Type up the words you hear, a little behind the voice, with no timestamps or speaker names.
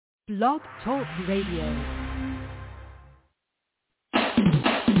Blog Talk Radio.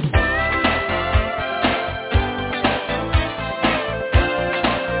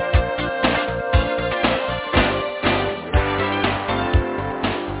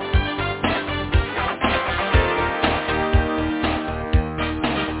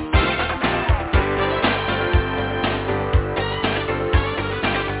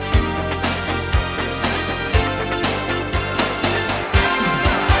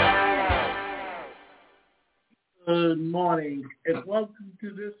 Good morning, and welcome to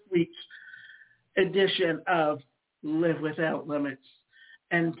this week's edition of Live Without Limits.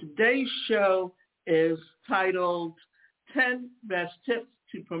 And today's show is titled 10 Best Tips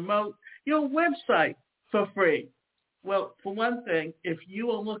to Promote Your Website for Free. Well, for one thing, if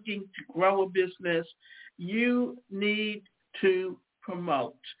you are looking to grow a business, you need to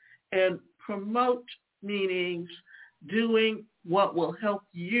promote. And promote means doing what will help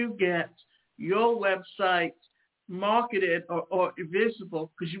you get your website marketed or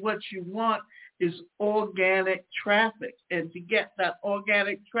visible, because what you want is organic traffic. And to get that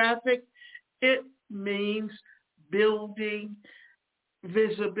organic traffic, it means building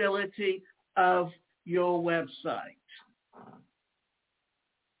visibility of your website.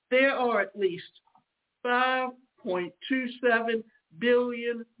 There are at least 5.27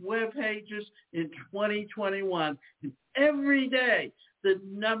 billion web pages in 2021. And every day, the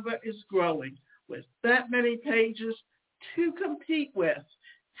number is growing. With that many pages to compete with,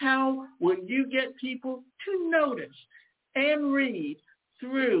 how will you get people to notice and read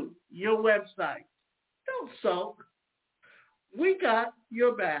through your website? Don't sulk. We got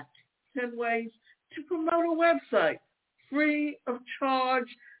your back. 10 ways to promote a website free of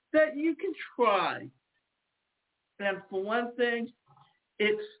charge that you can try. And for one thing,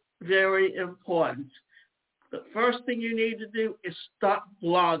 it's very important. The first thing you need to do is start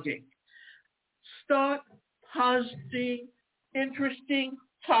blogging. Start posting interesting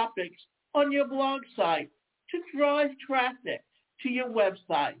topics on your blog site to drive traffic to your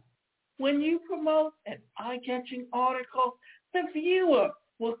website. When you promote an eye-catching article, the viewer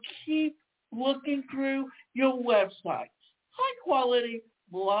will keep looking through your website. High-quality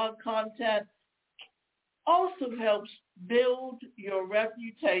blog content also helps build your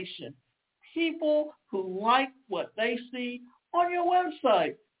reputation. People who like what they see on your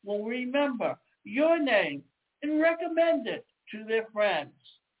website will remember your name and recommend it to their friends.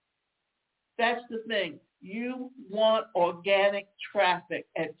 That's the thing. You want organic traffic.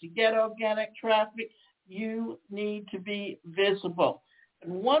 And to get organic traffic, you need to be visible.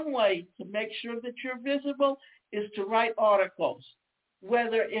 And one way to make sure that you're visible is to write articles,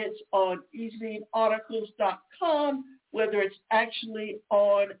 whether it's on easyarticles.com, whether it's actually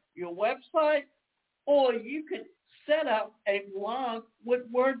on your website, or you could set up a blog with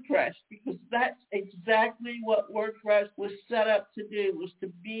WordPress, because that's exactly what WordPress was set up to do, was to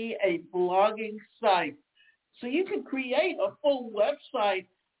be a blogging site. So you can create a full website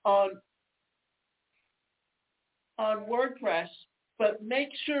on WordPress, but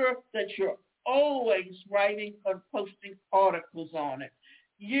make sure that you're always writing or posting articles on it.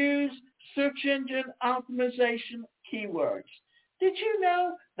 Use search engine optimization keywords. Did you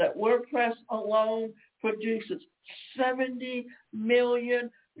know that WordPress alone produces 70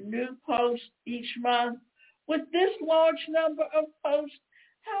 million new posts each month? With this large number of posts,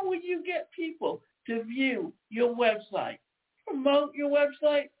 how will you get people to view your website? Promote your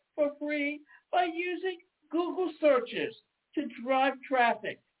website for free by using Google searches to drive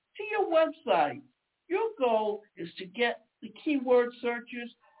traffic to your website. Your goal is to get the keyword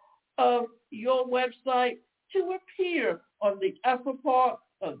searches of your website to appear on the upper part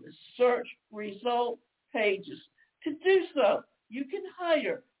of the search result pages. To do so, you can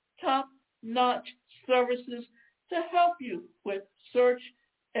hire top-notch services to help you with search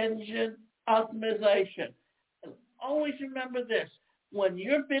engine optimization. And always remember this: when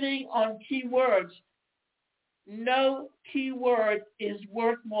you're bidding on keywords, no keyword is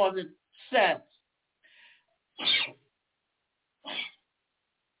worth more than cents.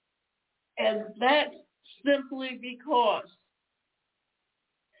 And that's simply because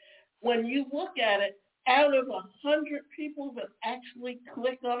when you look at it, out of 100 people that actually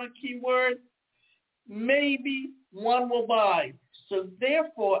click on a keyword, maybe one will buy. So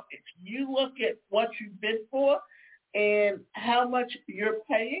therefore, if you look at what you bid for and how much you're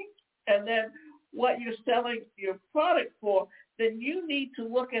paying, and then what you're selling your product for, then you need to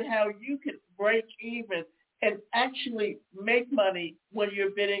look at how you can break even and actually make money when you're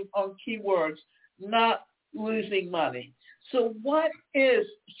bidding on keywords, not losing money. So what is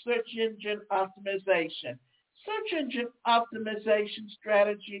search engine optimization? Search engine optimization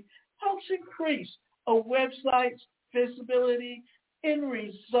strategy helps increase a website's visibility in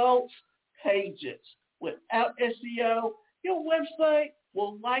results pages. Without SEO, your website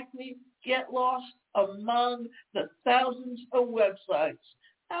will likely get lost among the thousands of websites.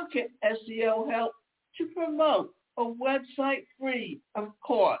 How can SEO help to promote a website free of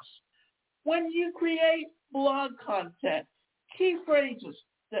cost? When you create blog content, key phrases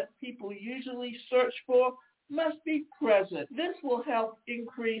that people usually search for must be present. This will help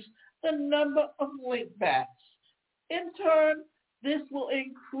increase the number of link backs. In turn, this will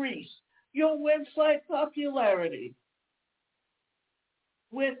increase your website popularity.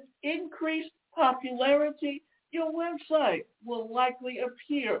 With increased popularity, your website will likely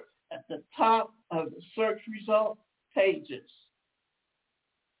appear at the top of the search result pages.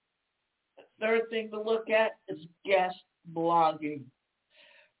 The third thing to look at is guest blogging.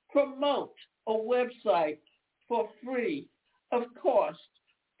 Promote a website for free of cost,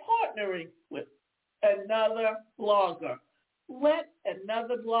 partnering with another blogger. Let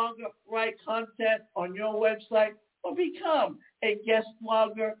another blogger write content on your website or become a guest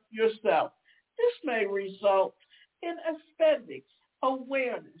blogger yourself. This may result in expanding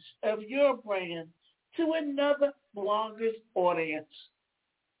awareness of your brand to another blogger's audience.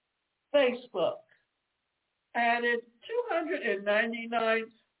 Facebook added 299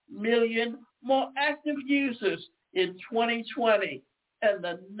 million more active users in 2020, and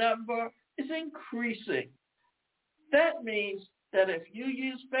the number is increasing. That means that if you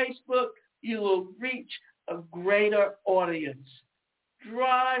use Facebook, you will reach a greater audience.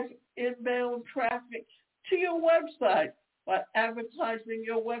 Drive inbound traffic to your website by advertising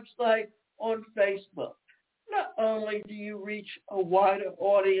your website on Facebook. Not only do you reach a wider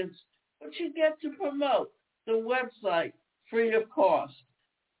audience, but you get to promote the website free of cost.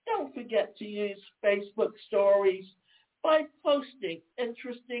 Don't forget to use Facebook stories by posting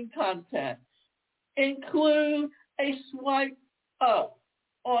interesting content. Include a swipe up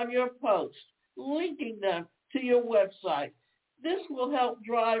on your post, linking them to your website. This will help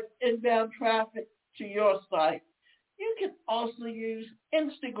drive inbound traffic to your site. You can also use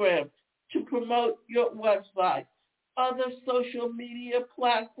Instagram to promote your website. Other social media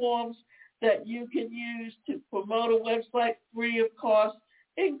platforms that you can use to promote a website free of cost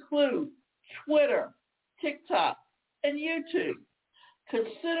include Twitter, TikTok, and YouTube.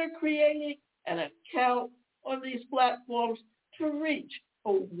 Consider creating an account on these platforms to reach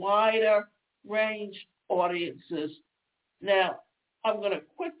a wider range audiences. Now, I'm going to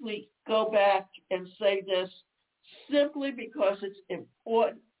quickly go back and say this simply because it's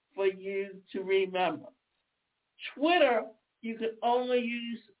important for you to remember. Twitter, you can only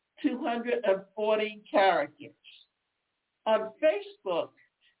use 240 characters. On Facebook,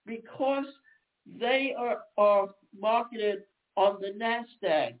 because they are marketed on the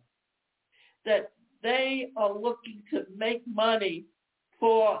NASDAQ, that they are looking to make money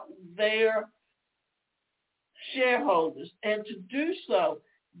for their shareholders. And to do so,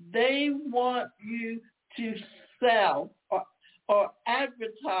 they want you to sell or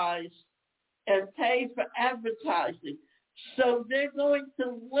advertise and pay for advertising. So they're going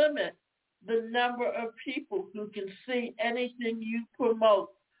to limit the number of people who can see anything you promote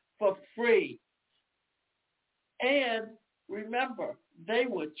for free. And remember, they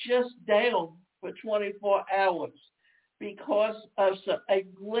were just down for 24 hours because of a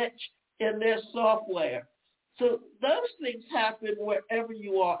glitch in their software. So those things happen wherever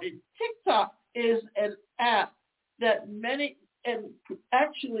you are. And TikTok is an app that many, and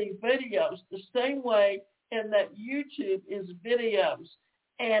actually videos, the same way in that YouTube is videos.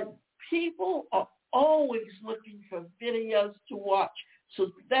 And people are always looking for videos to watch.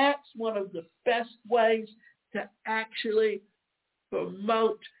 So that's one of the best ways to actually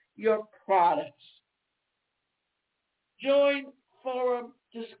promote your products. Join forum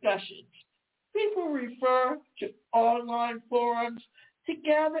discussions. People refer to online forums to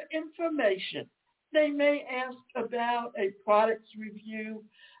gather information. They may ask about a product's review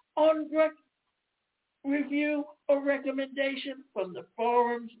or recommendation from the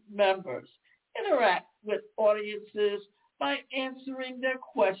forum's members. Interact with audiences by answering their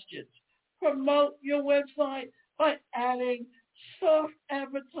questions. Promote your website by adding soft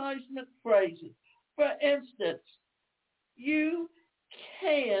advertisement phrases. For instance, you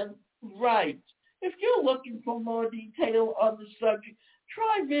can write. If you're looking for more detail on the subject,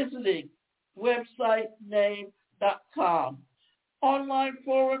 try visiting websitename.com. Online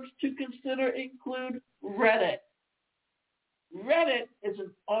forums to consider include Reddit. Reddit is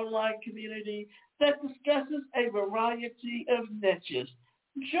an online community that discusses a variety of niches.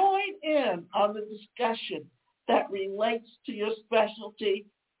 Join in on the discussion that relates to your specialty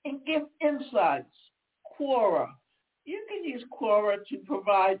and give insights. Quora. You can use Quora to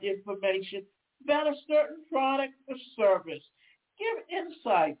provide information about a certain product or service. Give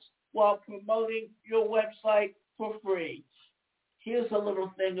insights while promoting your website for free. Here's a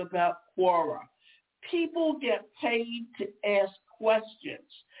little thing about Quora. People get paid to ask questions.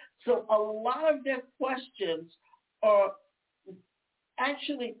 So a lot of their questions are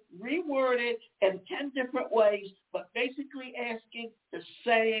actually reworded in 10 different ways, but basically asking the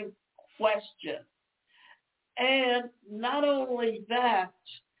same question. And not only that,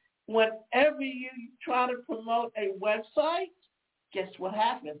 whenever you try to promote a website, guess what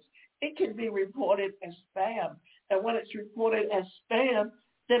happens? It can be reported as spam. And when it's reported as spam,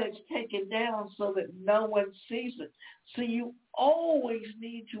 then it's taken down so that no one sees it. So you always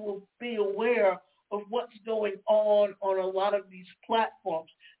need to be aware of what's going on a lot of these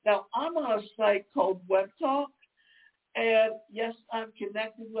platforms. Now, I'm on a site called WebTalk, and yes, I'm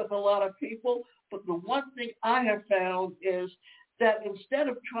connected with a lot of people, but the one thing I have found is that instead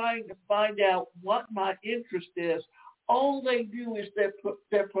of trying to find out what my interest is, all they do is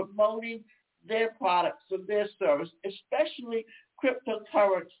they're promoting their products or their service, especially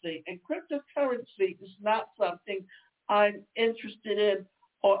cryptocurrency. And cryptocurrency is not something I'm interested in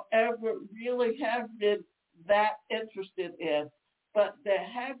or ever really have been that interested in. But there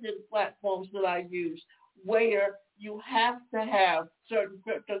have been platforms that I use where you have to have certain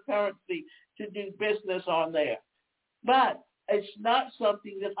cryptocurrency to do business on there. But it's not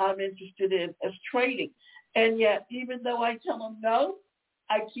something that I'm interested in as trading. And yet, even though I tell them no,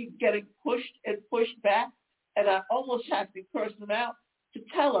 I keep getting pushed and pushed back, and I almost have to curse them out to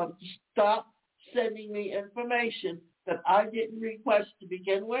tell them to stop sending me information that I didn't request to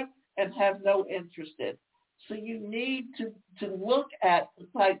begin with and have no interest in. So you need to look at the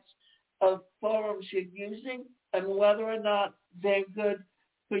types of forums you're using and whether or not they're good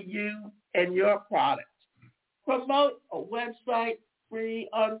for you and your product. Promote a website free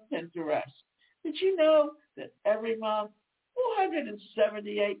on Pinterest. Did you know that every month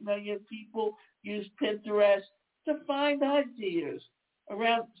 478 million people use Pinterest to find ideas?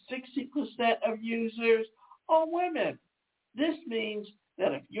 Around 60% of users are women. This means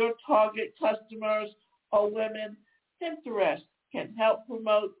that if your target customers are women, Pinterest can help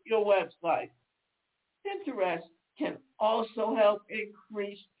promote your website. Pinterest can also help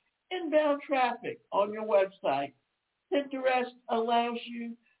increase inbound traffic on your website. Pinterest allows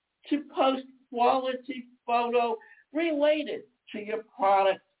you to post quality photo related to your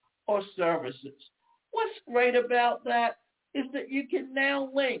product or services. What's great about that is that you can now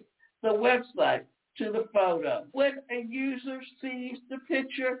link the website to the photo. When a user sees the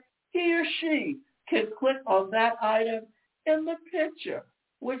picture, he or she can click on that item in the picture,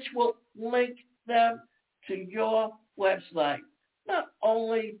 which will link them to your website. Not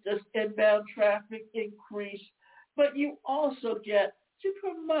only does inbound traffic increase, but you also get to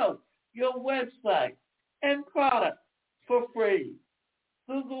promote your website and product for free.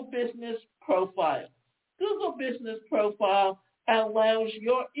 Google Business Profile. Google Business Profile allows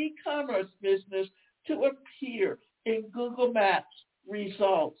your e-commerce business to appear in Google Maps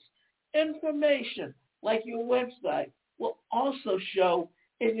results. Information like your website will also show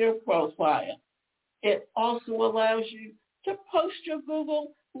in your profile. It also allows you to post your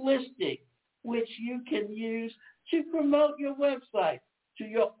Google listing, which you can use to promote your website to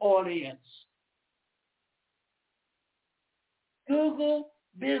your audience. Google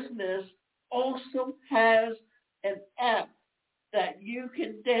Business also has an app that you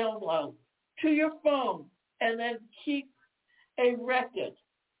can download to your phone and then keep a record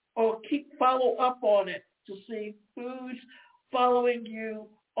or follow up on it to see who's following you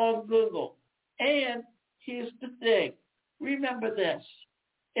on Google. And here's the thing. Remember this.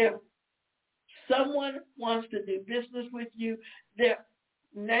 If someone wants to do business with you, they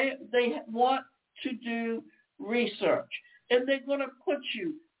want to do research. And they're going to put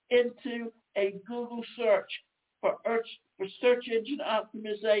you into a Google search for search engine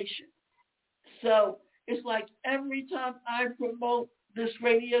optimization. So it's like every time I promote this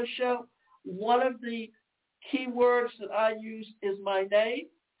radio show, one of the keywords that I use is my name,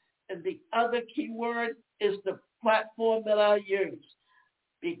 and the other keyword is the platform that I use,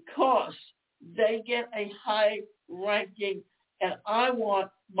 because they get a high ranking, and I want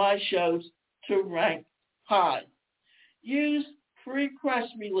my shows to rank high. Use free press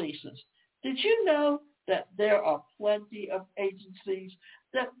releases. Did you know that there are plenty of agencies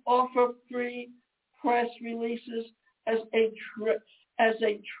that offer free press releases as a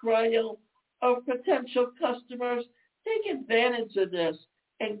trail of potential customers? Take advantage of this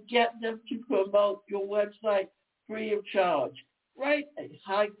and get them to promote your website free of charge. Write a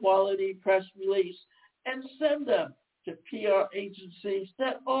high-quality press release and send them to PR agencies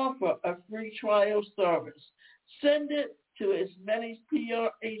that offer a free trial service. Send it to as many PR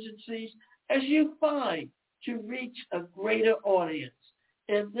agencies as you find to reach a greater audience.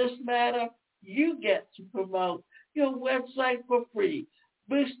 In this manner, you get to promote your website for free,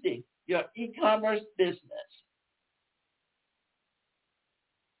 boosting your e-commerce business.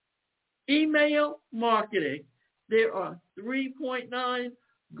 Email marketing. There are 3.9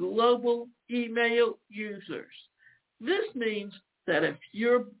 global email users. This means that if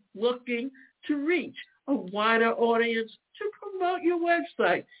you're looking to reach a wider audience to promote your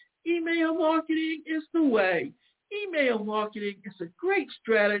website, email marketing is the way. Email marketing is a great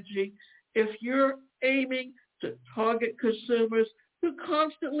strategy if you're aiming to target consumers who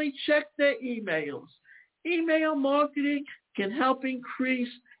constantly check their emails. Email marketing can help increase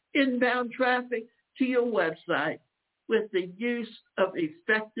inbound traffic to your website. With the use of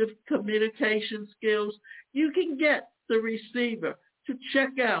effective communication skills, you can get the receiver to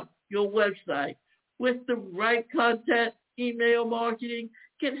check out your website. With the right content, email marketing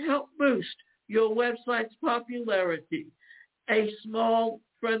can help boost your website's popularity. A small,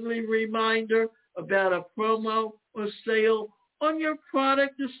 friendly reminder about a promo or sale on your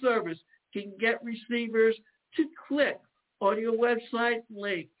product or service can get receivers to click on your website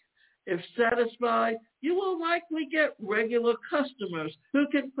link. If satisfied, you will likely get regular customers who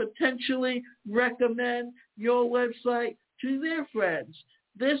can potentially recommend your website to their friends.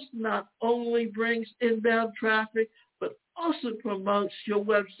 This not only brings inbound traffic, but also promotes your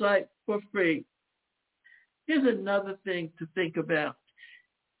website for free. Here's another thing to think about.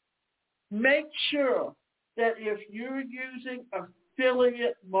 Make sure that if you're using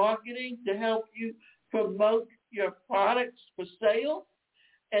affiliate marketing to help you promote your products for sale,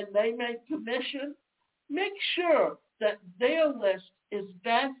 and they make commission, make sure that their list is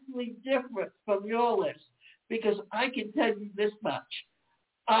vastly different from your list. Because I can tell you this much.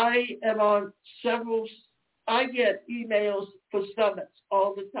 I am on I get emails for summits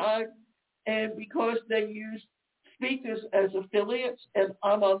all the time. And because they use speakers as affiliates and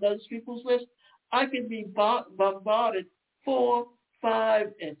I'm on those people's list, I can be bombarded 4, 5,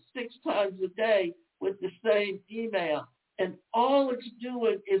 and 6 times a day with the same email. And all it's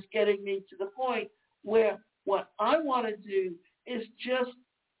doing is getting me to the point where what I want to do is just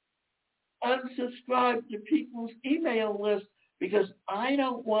unsubscribe to people's email list because I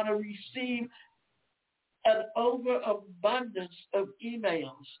don't want to receive an overabundance of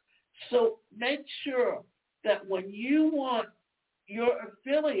emails. So make sure that when you want your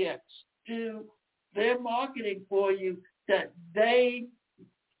affiliates to do their marketing for you, that they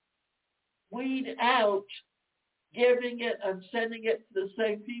weed out giving it and sending it to the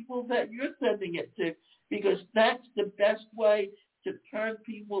same people that you're sending it to, because that's the best way to turn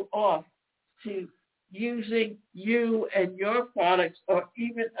people off to using you and your products or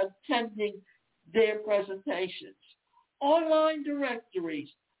even attending their presentations. Online directories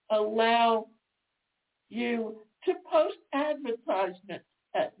allow you to post advertisement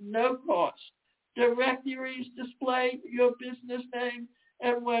at no cost. Directories display your business name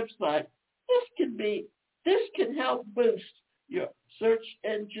and website. This can help boost your search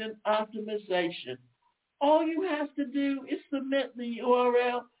engine optimization. All you have to do is submit the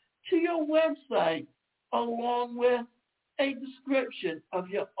URL to your website along with a description of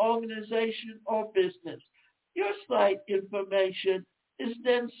your organization or business. Your site information is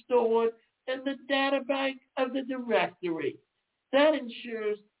then stored in the data bank of the directory. That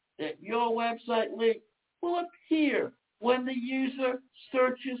ensures that your website link will appear when the user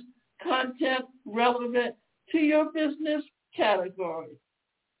searches content relevant to your business category.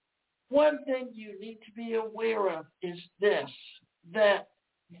 One thing you need to be aware of is this, that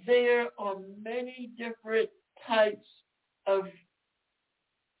there are many different types of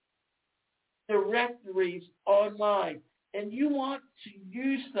directories online, and you want to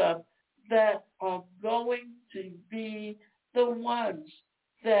use them that are going to be the ones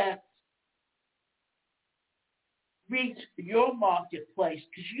that reach your marketplace,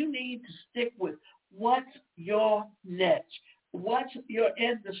 because you need to stick with what's your niche, what's your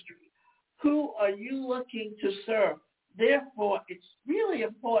industry, who are you looking to serve. Therefore, it's really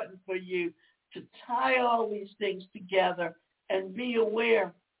important for you to tie all these things together and be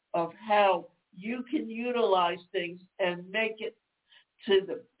aware of how you can utilize things and make it to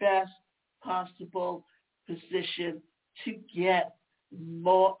the best possible position to get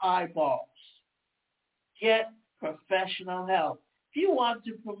more eyeballs. Get professional help. If you want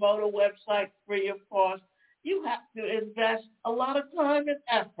to promote a website free of cost, you have to invest a lot of time and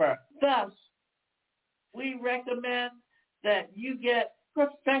effort. Thus, we recommend that you get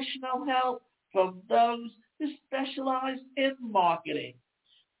professional help from those who specialize in marketing.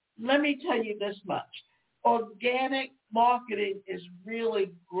 Let me tell you this much. Organic marketing is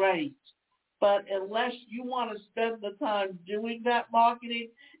really great, but unless you want to spend the time doing that marketing,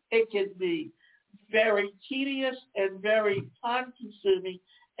 it can be very tedious and very time-consuming,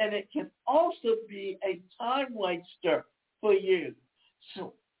 and it can also be a time waster for you.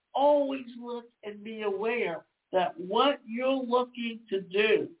 So always look and be aware that what you're looking to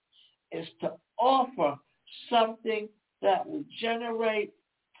do is to offer something that will generate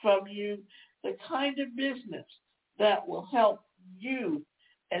from you the kind of business that will help you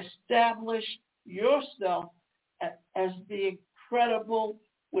establish yourself as being credible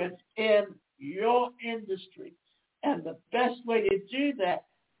within your industry. And the best way to do that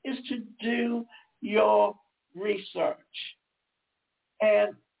is to do your research.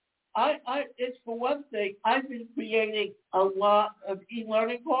 And it's for one thing, I've been creating a lot of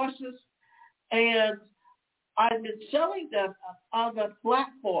e-learning courses, and I've been selling them on other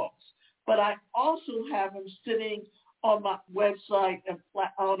platforms, but I also have them sitting on my website and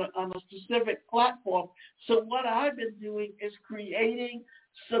on a specific platform. So what I've been doing is creating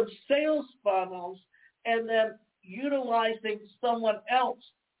some sales funnels and then utilizing someone else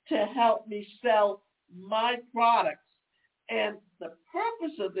to help me sell my products. And the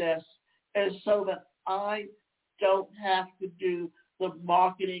purpose of this is so that I don't have to do the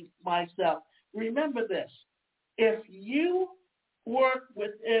marketing myself. Remember this, if you work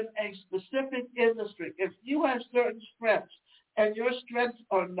within a specific industry, if you have certain strengths and your strengths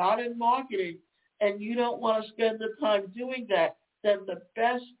are not in marketing and you don't want to spend the time doing that, then the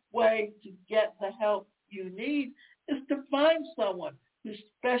best way to get the help you need is to find someone who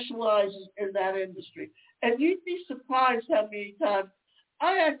specializes in that industry. And you'd be surprised how many times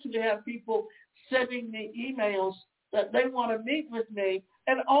I actually have people sending me emails that they want to meet with me,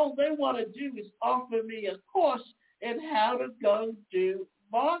 and all they want to do is offer me a course in how to go do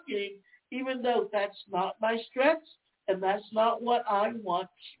marketing, even though that's not my strengths and that's not what I want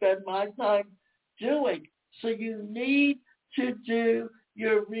to spend my time doing. So you need to do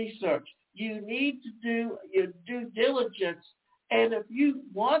your research. You need to do your due diligence. And if you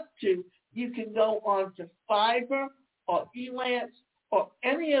want to, you can go on to Fiverr or Elance or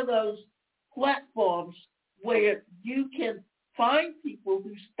any of those platforms where you can find people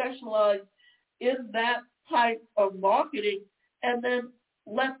who specialize in that type of marketing and then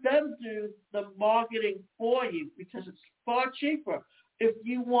let them do the marketing for you, because it's far cheaper. If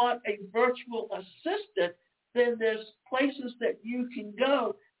you want a virtual assistant, then there's places that you can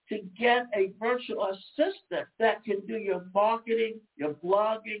go to get a virtual assistant that can do your marketing, your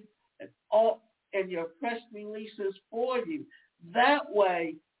blogging, and your press releases for you. That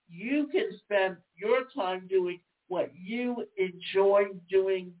way, you can spend your time doing what you enjoy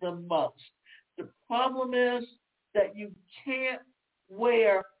doing the most. The problem is that you can't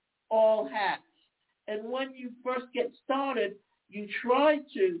wear all hats. And when you first get started, you try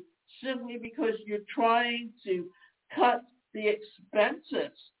to simply because you're trying to cut the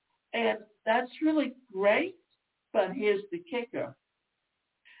expenses. And that's really great, but here's the kicker.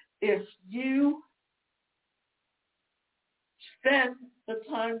 If you spend the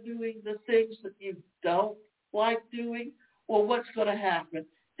time doing the things that you don't like doing, well, what's going to happen?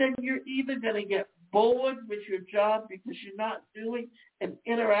 Then you're either going to get bored with your job because you're not doing and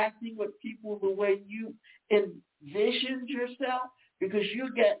interacting with people the way you envisioned yourself, because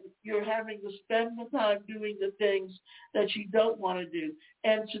you're having to spend the time doing the things that you don't want to do.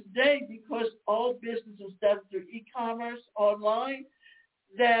 And today, because all business is done through e-commerce online,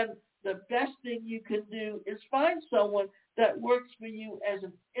 then the best thing you can do is find someone that works for you as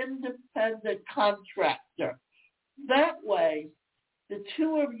an independent contractor. That way, the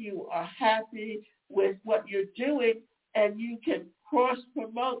two of you are happy with what you're doing, and you can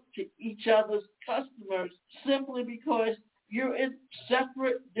cross-promote to each other's customers simply because you're in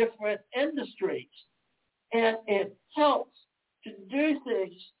separate, different industries. And it helps to do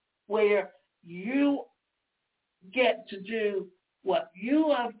things where you get to do what you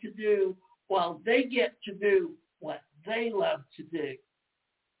love to do while they get to do what they love to do.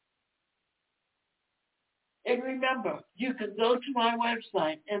 And remember, you can go to my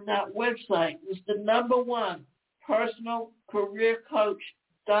website, and that website is the #1,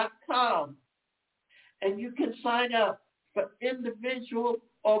 personalcareercoach.com. And you can sign up for individual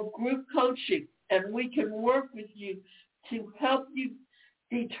or group coaching, and we can work with you to help you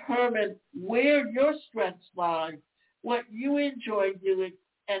determine where your strengths lie, what you enjoy doing,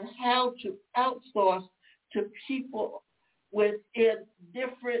 and how to outsource to people within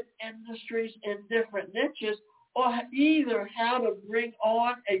different industries and different niches, or either how to bring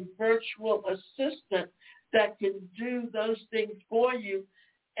on a virtual assistant that can do those things for you,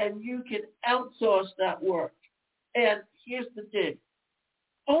 and you can outsource that work. And here's the thing.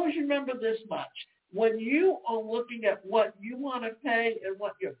 Always remember this much. When you are looking at what you want to pay and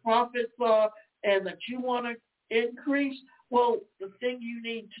what your profits are and that you want to increase, well, the thing you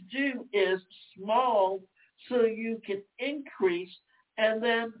need to do is small so you can increase, and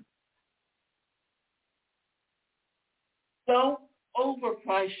then don't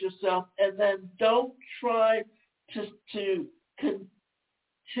overprice yourself, and then don't try to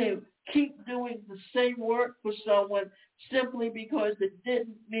keep doing the same work for someone simply because it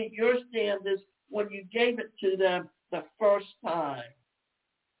didn't meet your standards when you gave it to them the first time.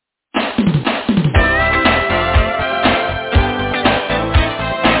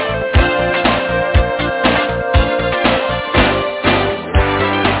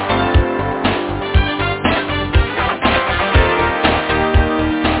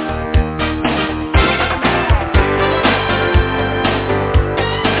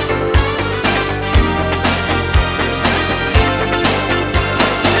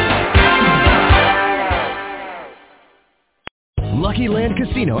 Lucky Land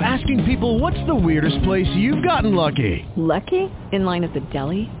Casino, asking people, what's the weirdest place you've gotten lucky? Lucky? In line at the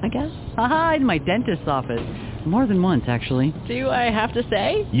deli, I guess? Aha, in my dentist's office. More than once, actually. Do I have to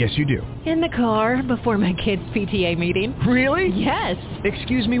say? Yes, you do. In the car before my kids' PTA meeting. Really? Yes.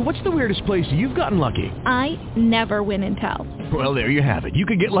 Excuse me, what's the weirdest place you've gotten lucky? I never win and tell. Well, there you have it. You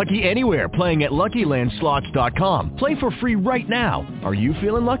can get lucky anywhere, playing at LuckyLandSlots.com. Play for free right now. Are you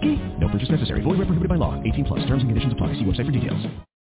feeling lucky? No purchase necessary. Void where prohibited by law. 18+. Terms and conditions apply. See website for details.